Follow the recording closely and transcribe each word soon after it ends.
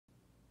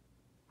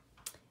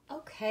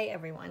Hey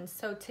everyone,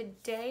 so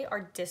today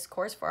our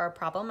discourse for our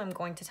problem, I'm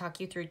going to talk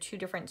you through two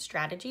different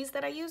strategies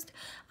that I used,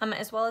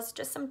 as well as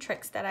just some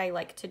tricks that I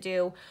like to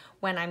do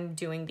when I'm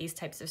doing these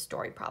types of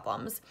story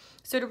problems.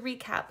 So to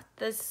recap,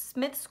 the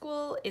Smith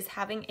School is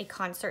having a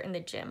concert in the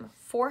gym.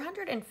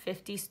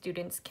 450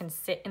 students can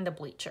sit in the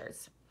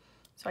bleachers.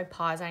 So I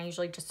pause and I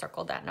usually just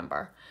circle that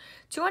number.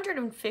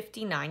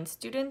 259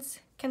 students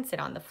can sit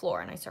on the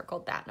floor, and I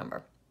circled that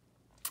number.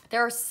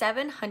 There are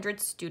 700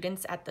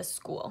 students at the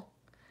school.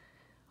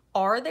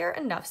 Are there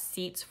enough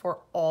seats for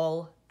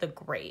all the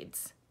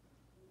grades?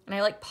 And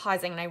I like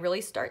pausing and I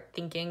really start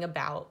thinking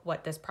about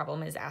what this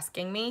problem is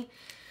asking me.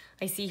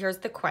 I see here's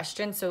the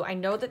question, so I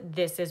know that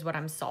this is what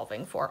I'm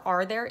solving for.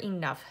 Are there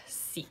enough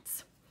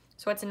seats?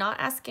 So it's not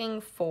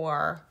asking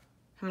for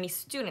how many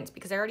students,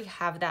 because I already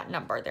have that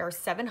number. There are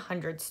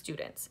 700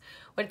 students.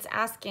 What it's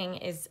asking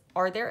is,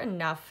 are there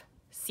enough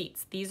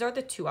seats? These are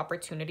the two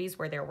opportunities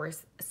where there were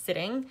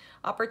sitting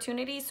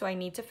opportunities. So I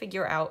need to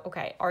figure out,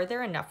 okay, are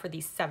there enough for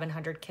these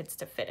 700 kids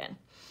to fit in?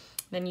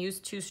 Then use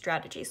two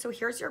strategies. So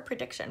here's your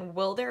prediction.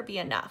 Will there be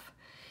enough?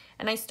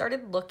 And I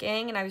started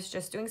looking and I was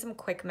just doing some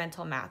quick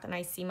mental math, and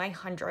I see my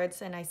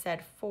hundreds and I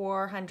said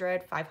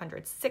 400,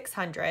 500,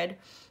 600.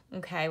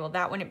 Okay, well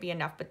that wouldn't be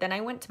enough. But then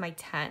I went to my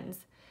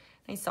tens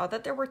and I saw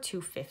that there were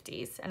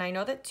 250s, and I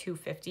know that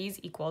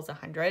 250s equals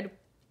 100.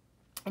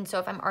 And so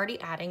if I'm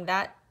already adding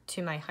that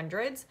to my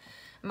hundreds,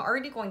 I'm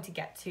already going to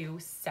get to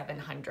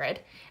 700,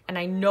 and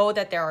I know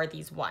that there are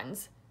these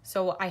ones,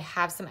 so I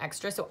have some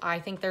extra, so I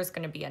think there's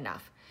going to be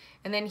enough.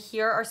 And then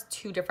here are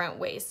two different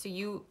ways.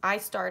 So I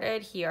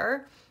started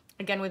here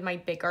again with my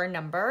bigger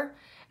number,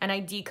 and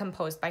I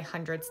decomposed by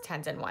hundreds,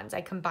 tens, and ones.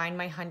 I combined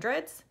my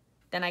hundreds,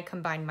 then I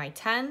combined my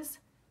tens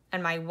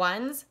and my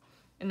ones,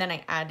 and then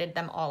I added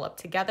them all up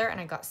together, and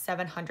I got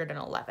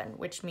 711,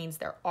 which means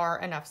there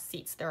are enough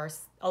seats. There are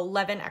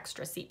 11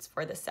 extra seats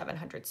for the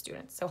 700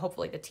 students. So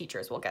hopefully the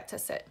teachers will get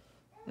to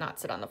not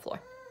sit on the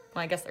floor.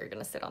 Well, I guess they're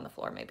gonna sit on the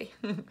floor maybe.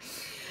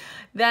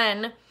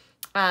 Then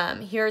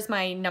here's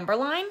my number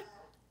line.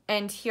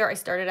 And here I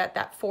started at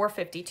that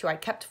 452. I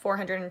kept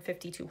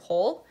 452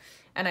 whole,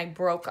 and I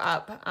broke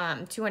up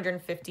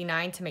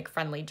 259 to make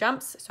friendly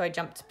jumps. So I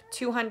jumped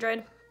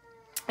 200.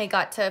 I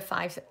got to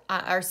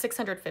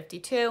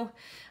 652.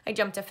 I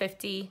jumped to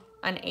 50,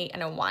 an 8,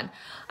 and a 1.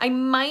 I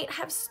might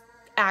have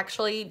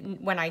actually,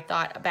 when I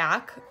thought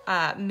back,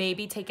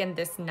 maybe taken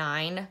this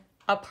 9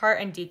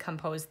 apart and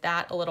decomposed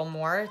that a little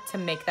more to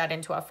make that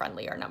into a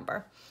friendlier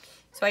number.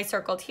 So I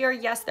circled here,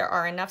 yes, there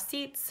are enough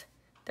seats.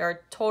 There are a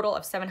total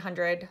of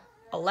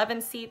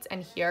 711 seats,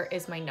 and here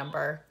is my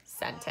number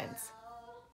sentence.